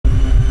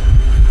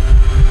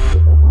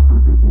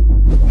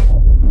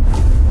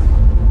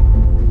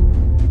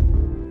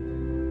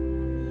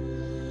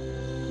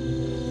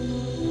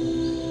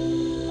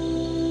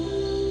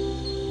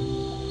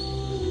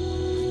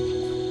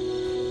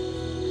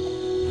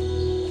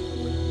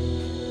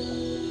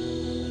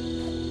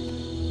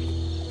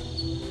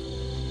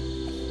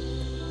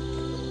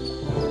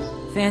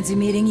Fancy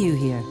meeting you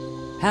here.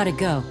 How'd it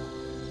go?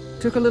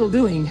 Took a little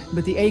doing,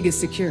 but the egg is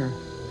secure.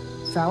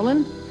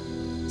 Fowlin?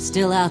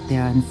 Still out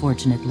there,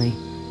 unfortunately.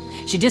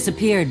 She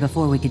disappeared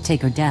before we could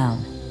take her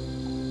down.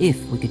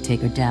 If we could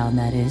take her down,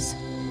 that is.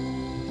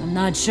 I'm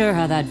not sure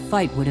how that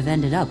fight would have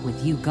ended up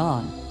with you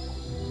gone.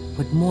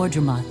 What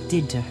Mordremoth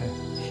did to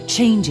her,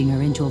 changing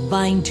her into a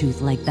vine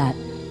tooth like that,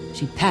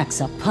 she packs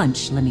a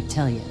punch, let me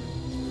tell you.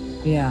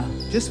 Yeah,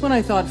 just when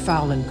I thought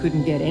Fowlin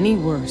couldn't get any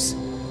worse.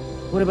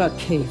 What about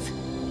Kaith?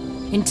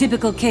 In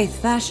typical Kaith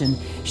fashion,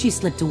 she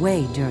slipped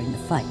away during the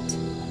fight.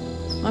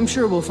 I'm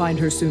sure we'll find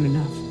her soon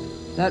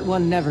enough. That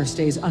one never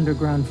stays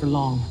underground for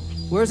long.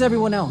 Where's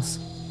everyone else?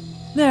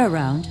 They're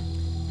around.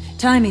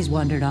 Timey's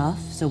wandered off,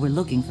 so we're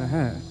looking for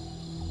her.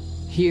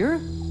 Here?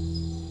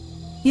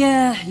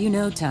 Yeah, you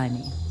know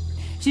Timey.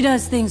 She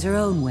does things her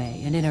own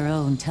way and in her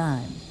own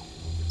time.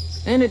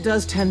 And it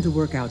does tend to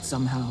work out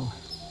somehow.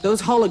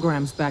 Those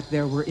holograms back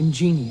there were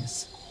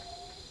ingenious.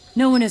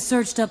 No one has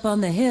searched up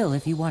on the hill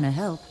if you want to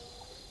help.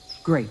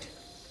 Great.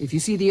 If you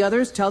see the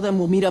others, tell them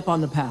we'll meet up on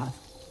the path.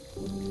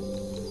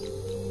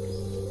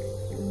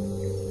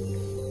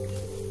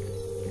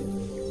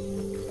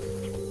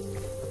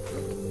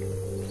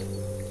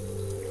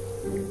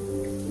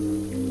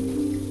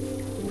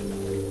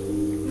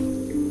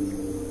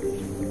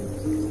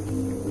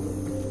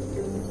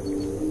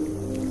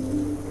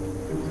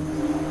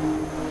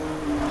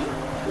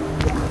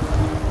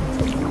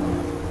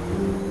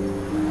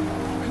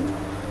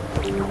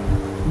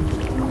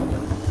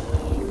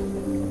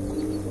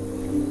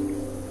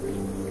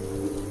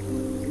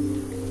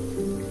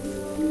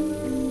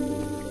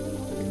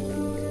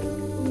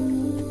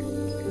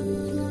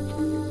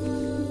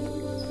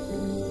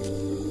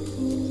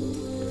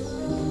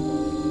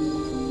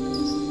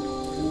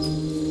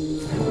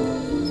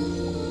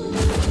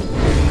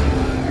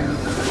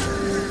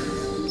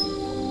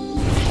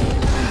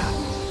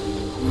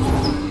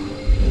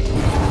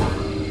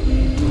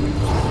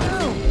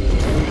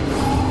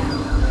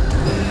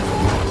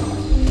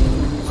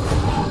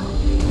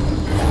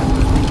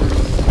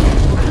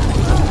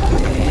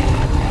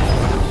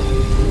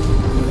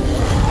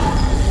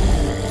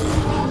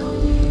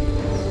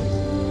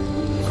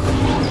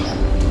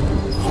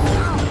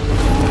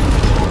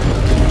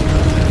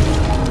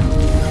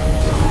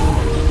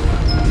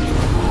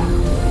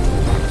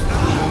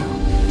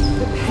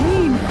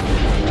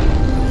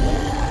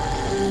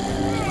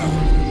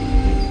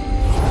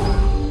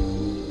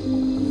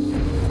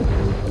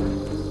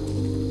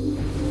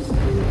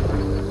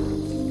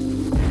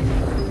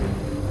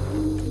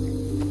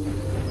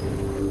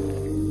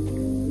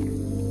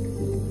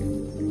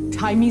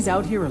 Timey's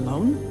out here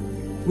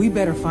alone? We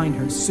better find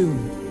her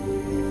soon.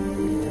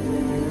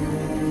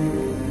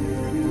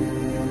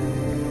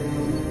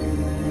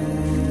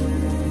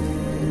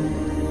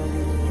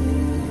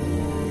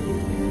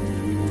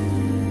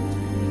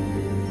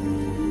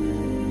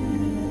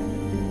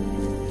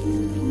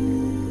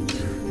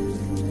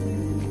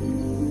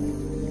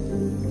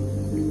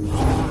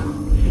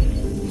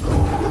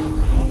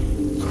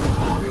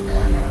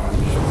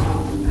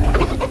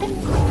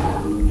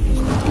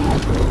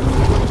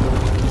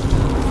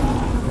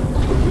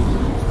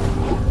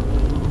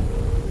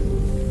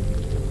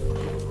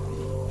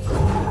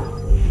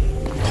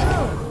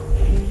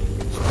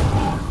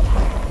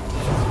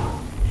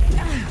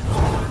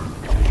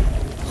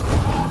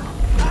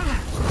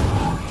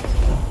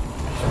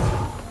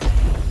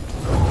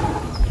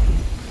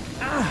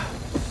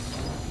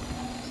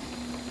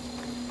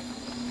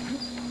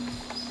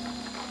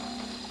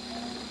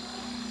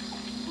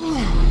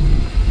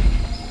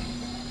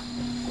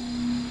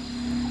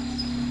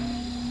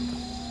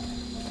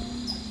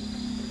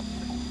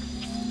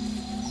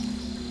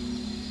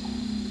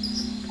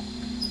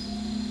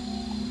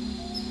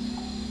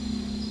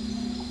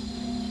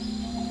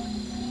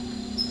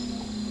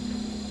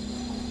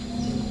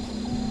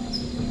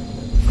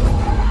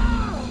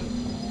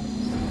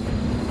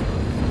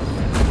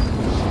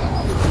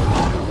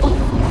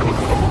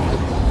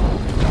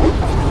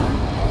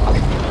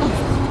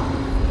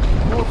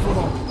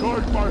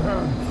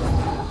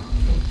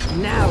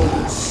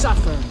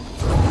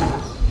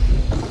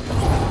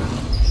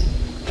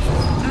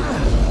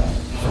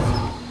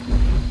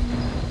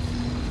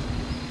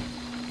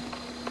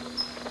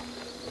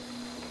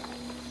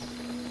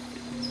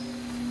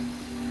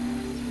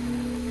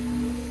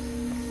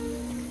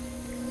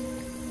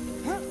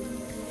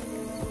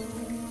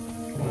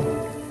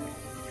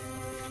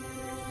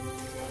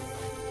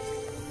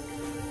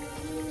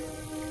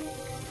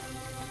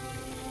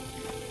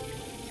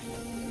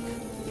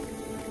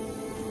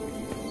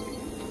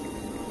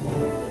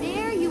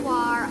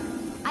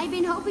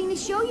 Hoping to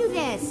show you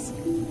this.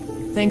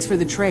 Thanks for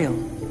the trail.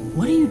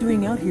 What are you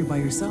doing out here by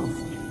yourself?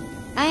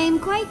 I am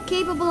quite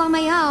capable on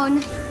my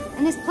own,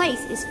 and this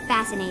place is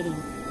fascinating.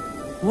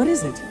 What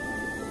is it?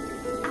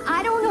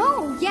 I don't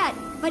know yet,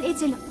 but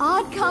it's an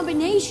odd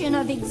combination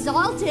of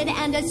Exalted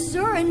and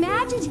Asuran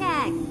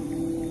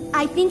Magitech.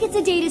 I think it's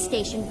a data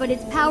station, but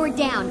it's powered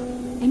down.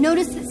 I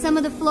noticed that some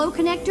of the flow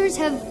connectors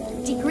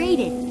have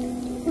degraded.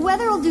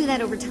 Weather will do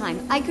that over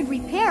time. I could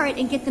repair it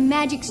and get the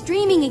magic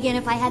streaming again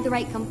if I had the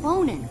right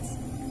components.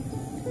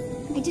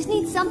 I just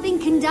need something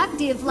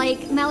conductive like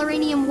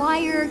Maloranium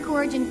wire,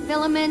 Corrigan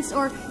filaments,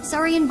 or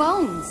Saurian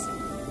bones.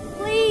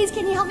 Please,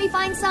 can you help me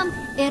find some?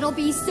 It'll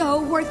be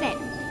so worth it.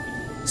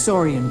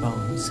 Saurian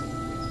bones.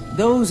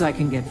 Those I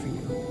can get for you.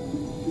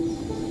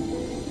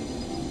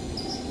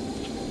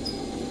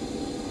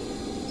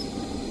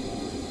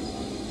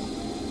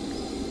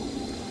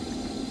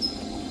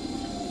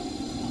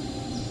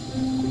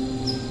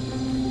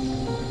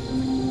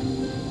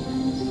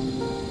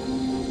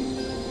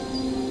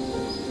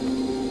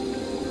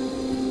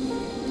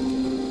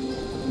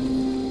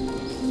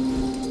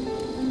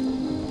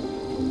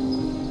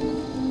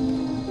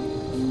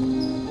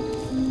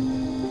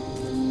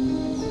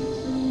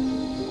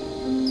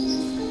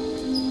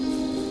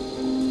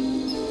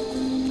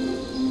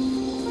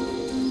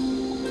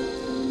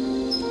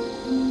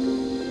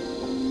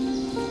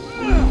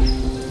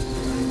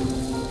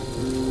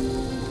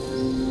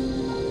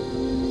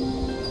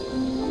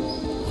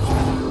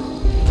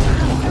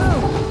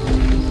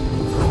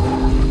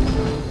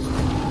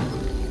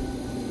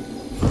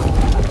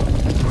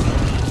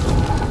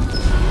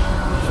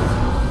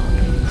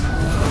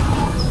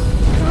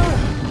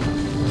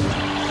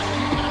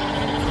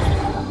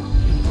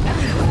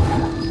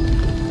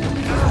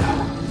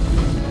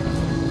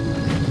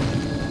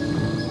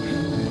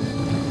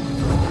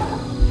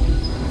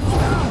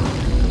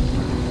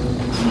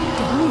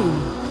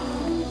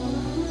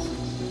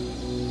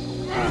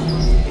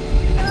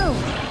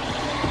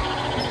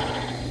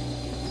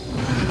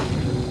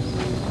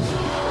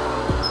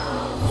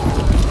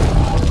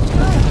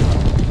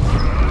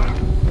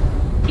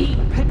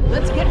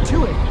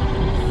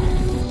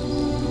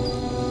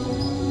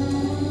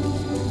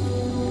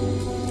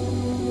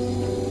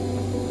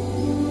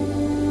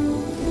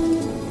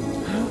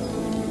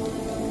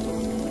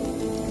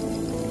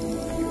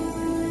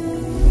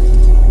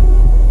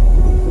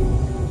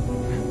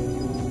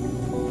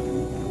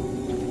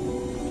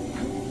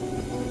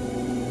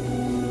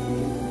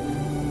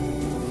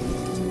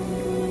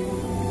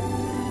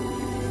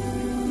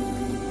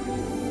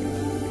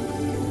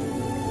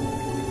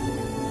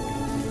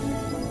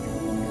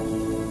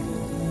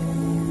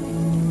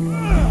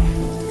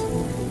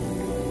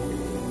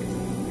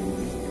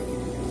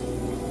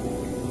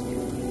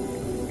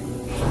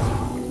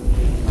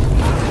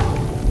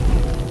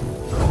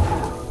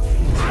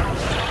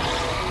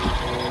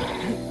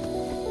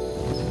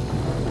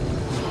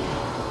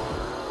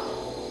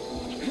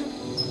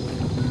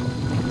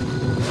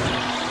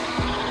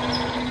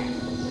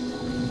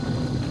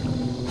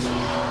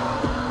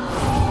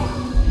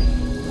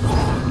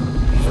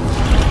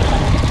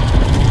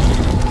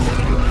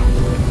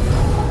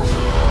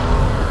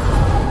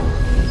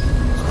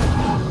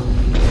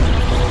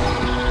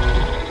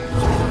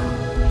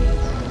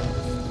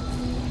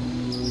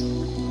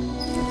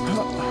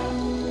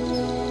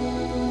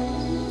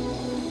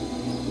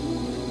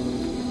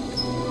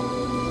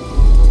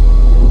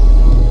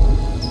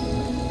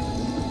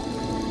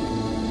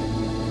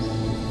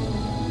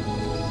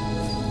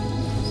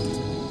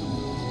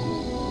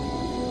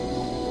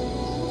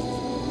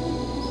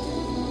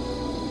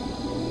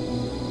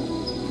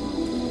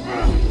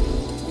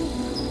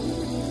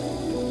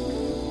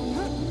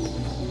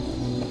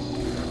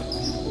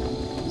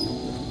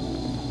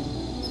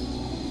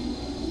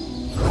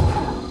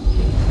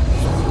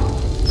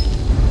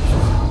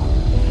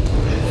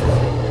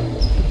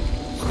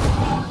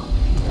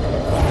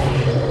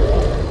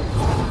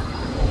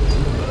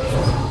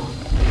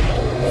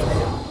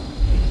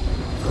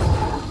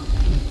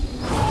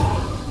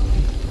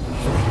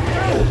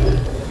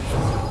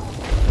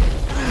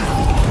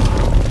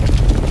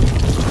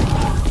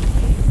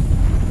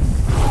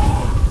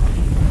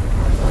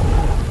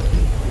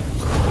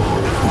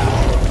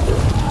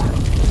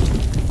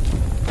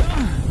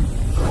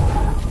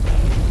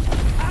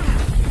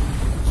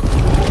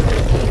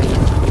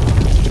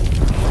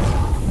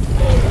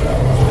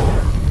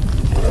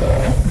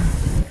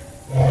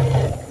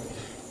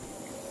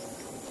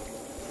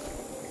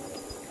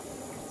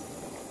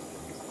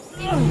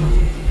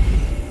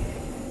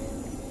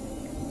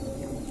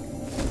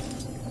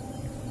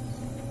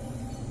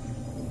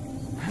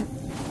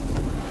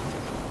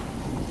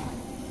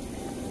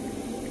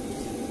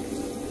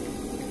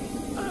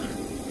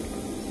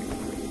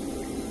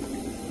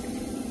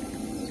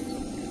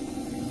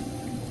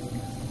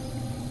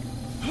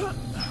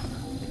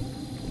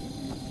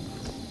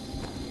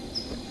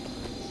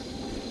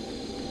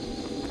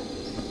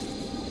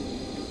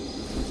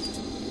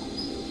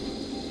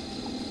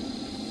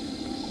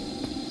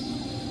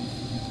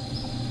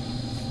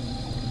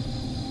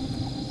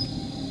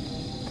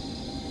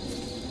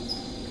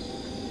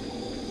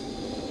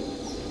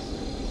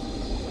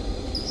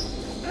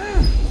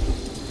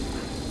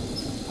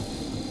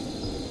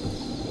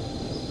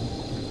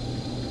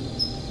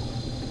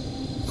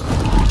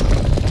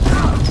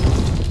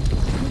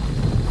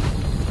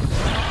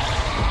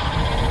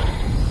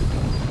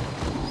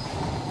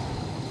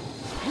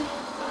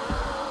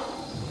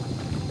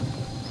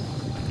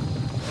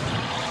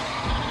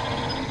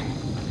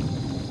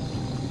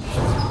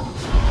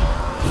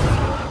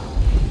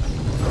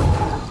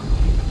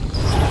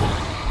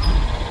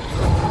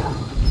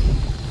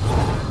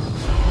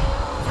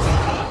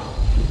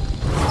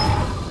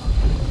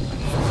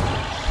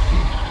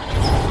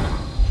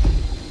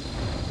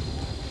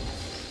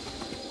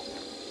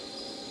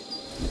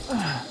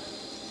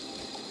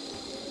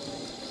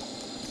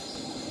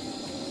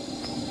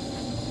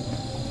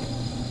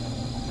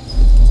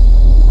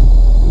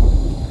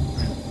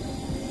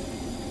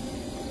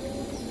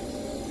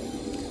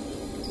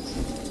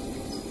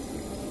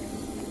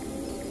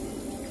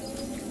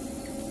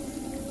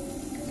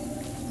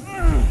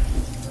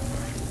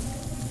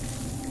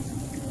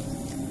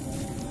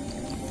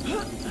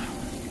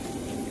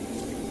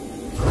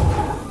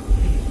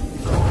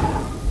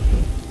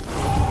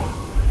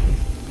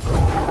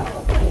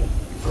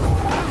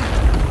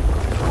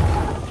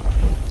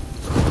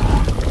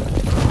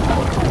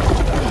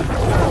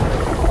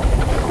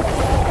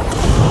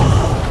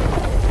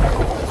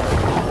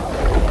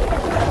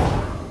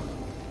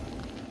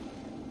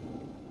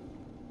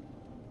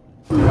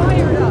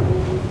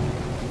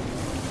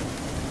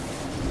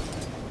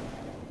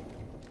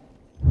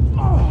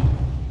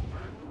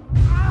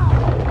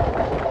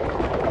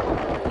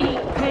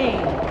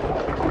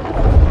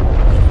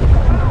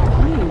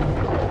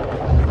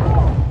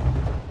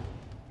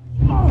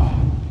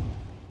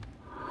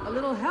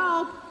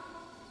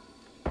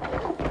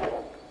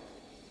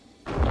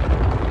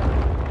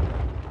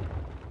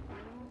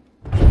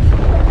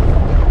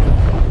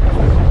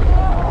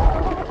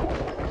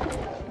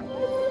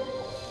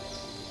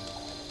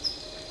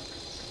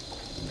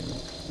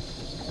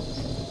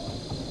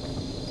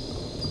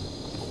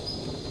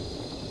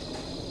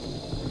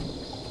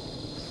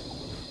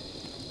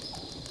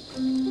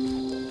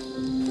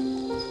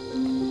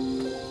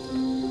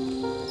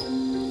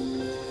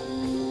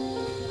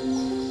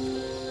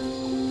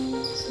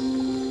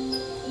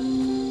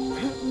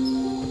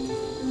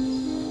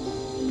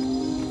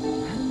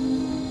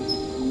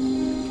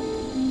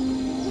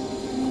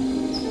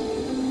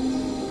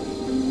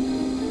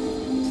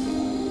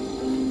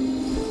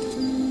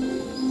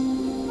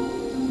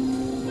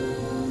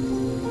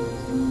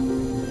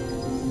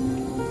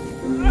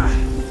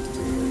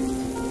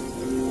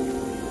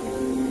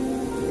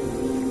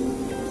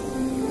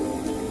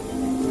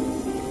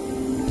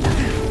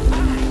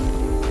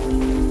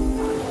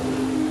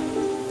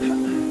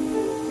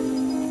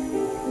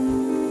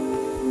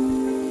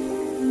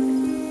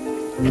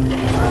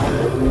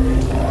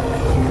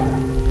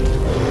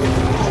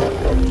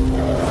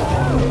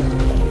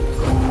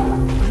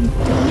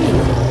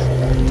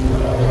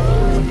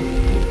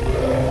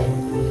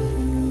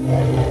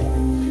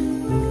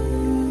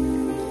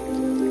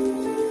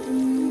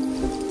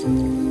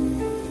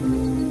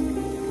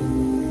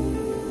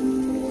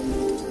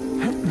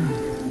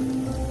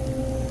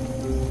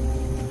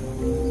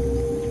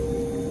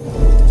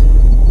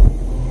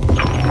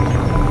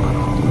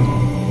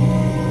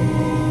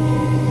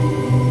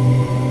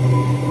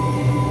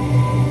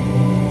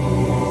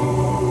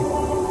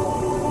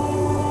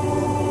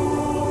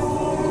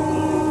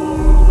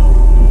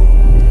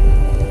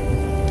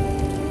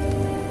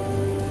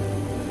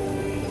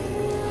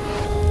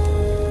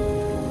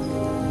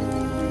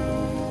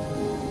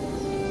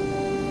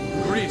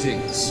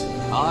 Greetings.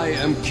 I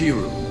am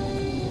Kiru.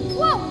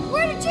 Whoa,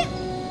 where did you...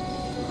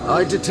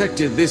 I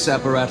detected this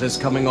apparatus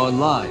coming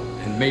online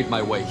and made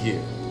my way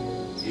here.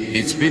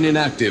 It's been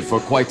inactive for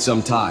quite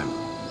some time.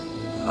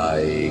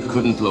 I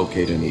couldn't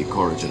locate any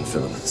collagen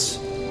filaments.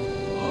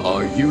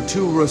 Are you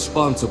two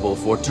responsible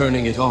for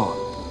turning it on?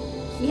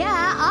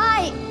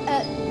 Yeah,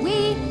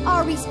 we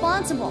are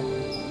responsible.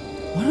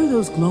 What are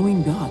those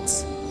glowing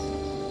dots?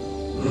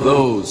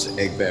 Those,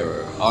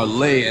 Eggbearer, are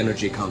ley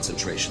energy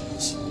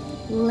concentrations.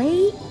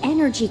 Ley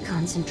energy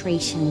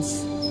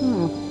concentrations.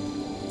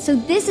 So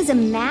this is a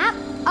map?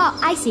 Oh,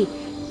 I see.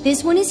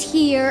 This one is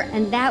here,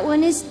 and that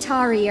one is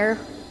Tarier.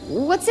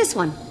 What's this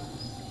one?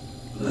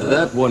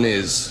 That one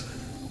is...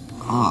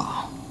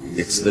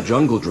 it's the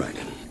jungle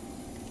dragon.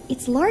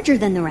 It's larger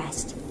than the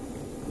rest.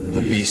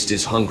 The beast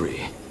is hungry.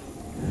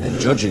 And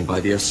judging by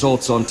the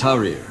assaults on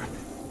Tarier,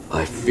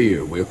 I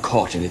fear we're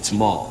caught in its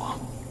maw.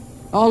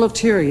 All of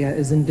Tyria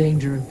is in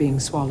danger of being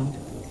swallowed,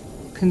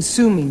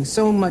 consuming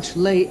so much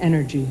ley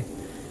energy.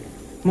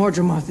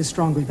 Mordremoth is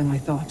stronger than I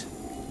thought.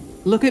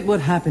 Look at what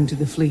happened to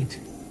the fleet.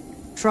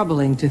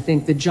 Troubling to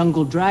think the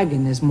jungle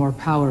dragon is more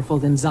powerful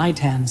than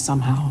Zaitan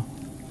somehow.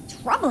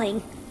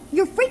 Troubling?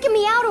 You're freaking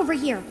me out over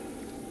here.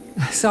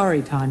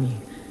 Sorry, Tani.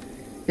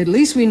 At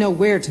least we know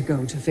where to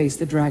go to face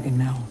the dragon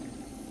now.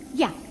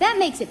 Yeah, that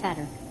makes it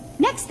better.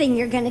 Next thing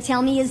you're gonna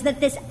tell me is that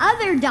this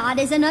other dot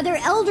is another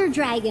elder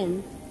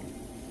dragon.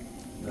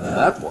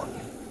 That one?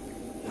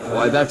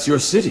 Why, that's your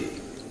city.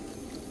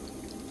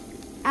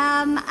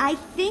 I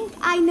think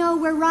I know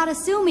where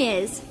Radasum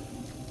is.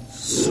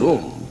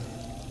 Sum?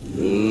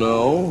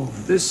 No,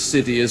 this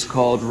city is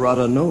called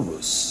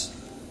Radanovus.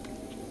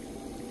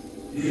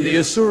 The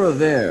Asura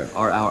there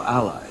are our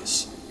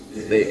allies.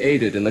 They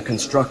aided in the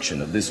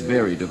construction of this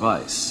very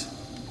device.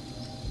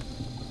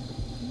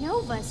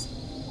 Novus?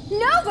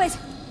 Novus!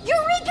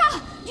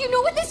 Eureka! You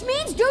know what this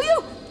means, do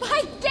you?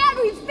 By Gad,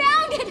 we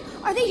found it!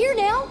 Are they here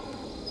now?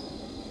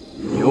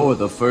 You're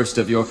the first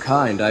of your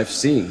kind I've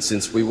seen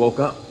since we woke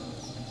up.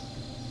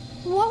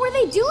 What were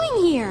they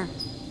doing here?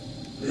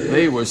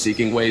 They were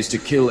seeking ways to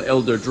kill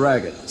elder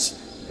dragons,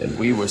 and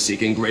we were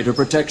seeking greater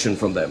protection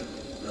from them.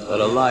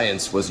 An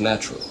alliance was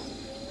natural.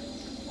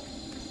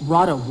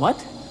 Rada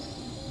what?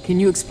 Can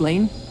you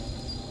explain?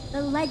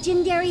 The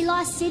legendary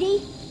Lost City?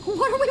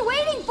 What are we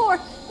waiting for?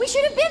 We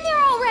should have been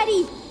there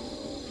already!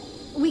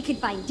 We could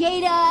find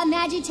data,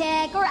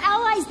 magitech, or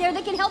allies there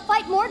that can help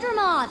fight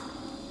Mordremoth.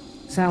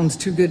 Sounds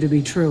too good to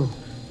be true.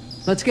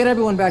 Let's get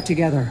everyone back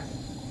together.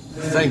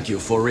 Thank you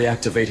for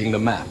reactivating the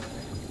map.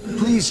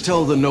 Please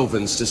tell the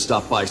Novans to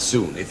stop by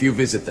soon if you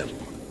visit them.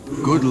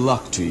 Good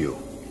luck to you.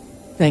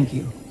 Thank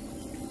you.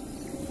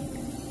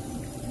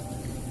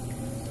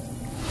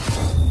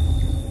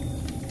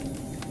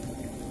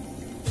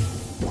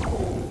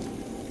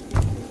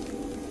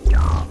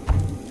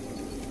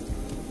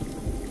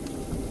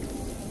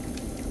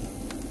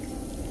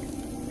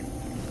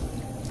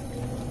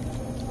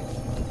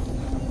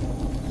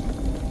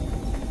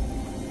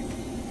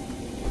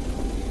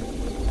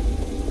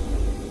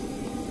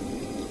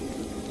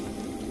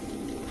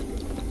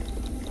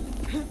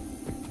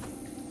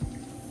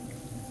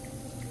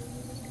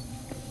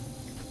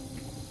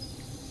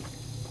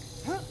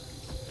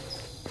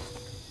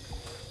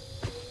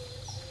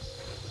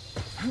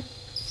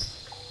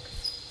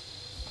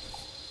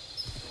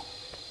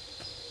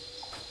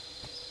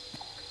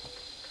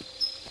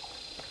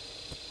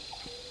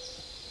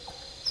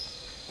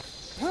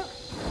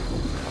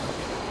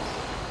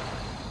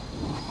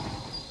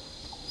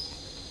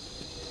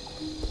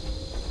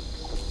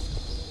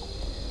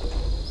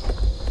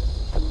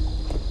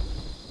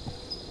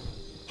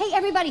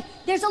 Everybody,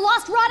 there's a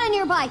lost Rada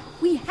nearby.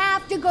 We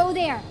have to go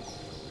there.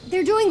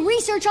 They're doing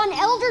research on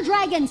elder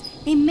dragons.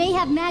 They may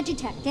have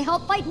magitech to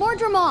help fight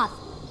Mordremoth.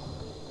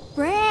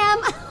 Bram,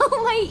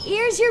 oh my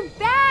ears, you're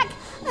back.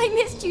 I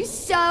missed you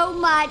so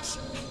much.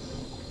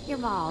 You're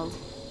bald.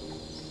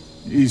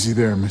 Easy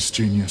there, Miss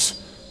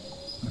Genius.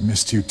 I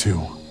missed you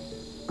too.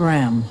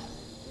 Bram,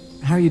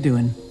 how are you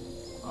doing?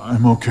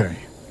 I'm okay.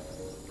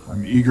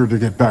 I'm eager to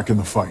get back in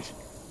the fight.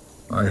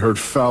 I heard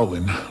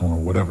Fowlin, or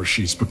whatever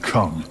she's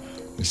become,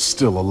 is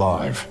still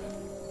alive.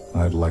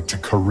 I'd like to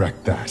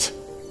correct that.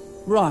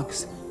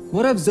 Rox,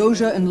 what of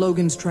Zoja and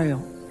Logan's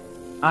trail?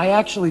 I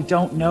actually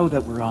don't know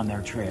that we're on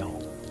their trail.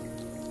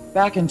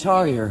 Back in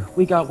Tarrier,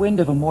 we got wind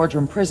of a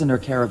Mordrum prisoner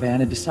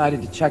caravan and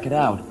decided to check it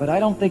out, but I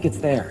don't think it's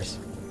theirs.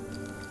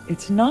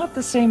 It's not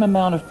the same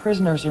amount of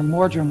prisoners or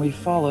Mordrum we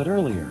followed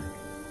earlier.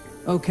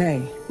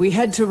 Okay, we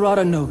head to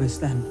Rada Novus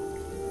then.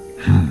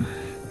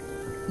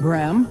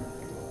 Bram?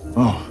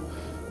 Oh,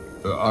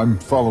 I'm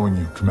following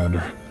you,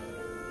 Commander.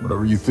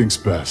 Whatever you think's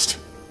best.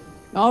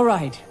 All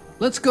right,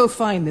 let's go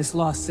find this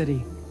lost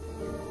city.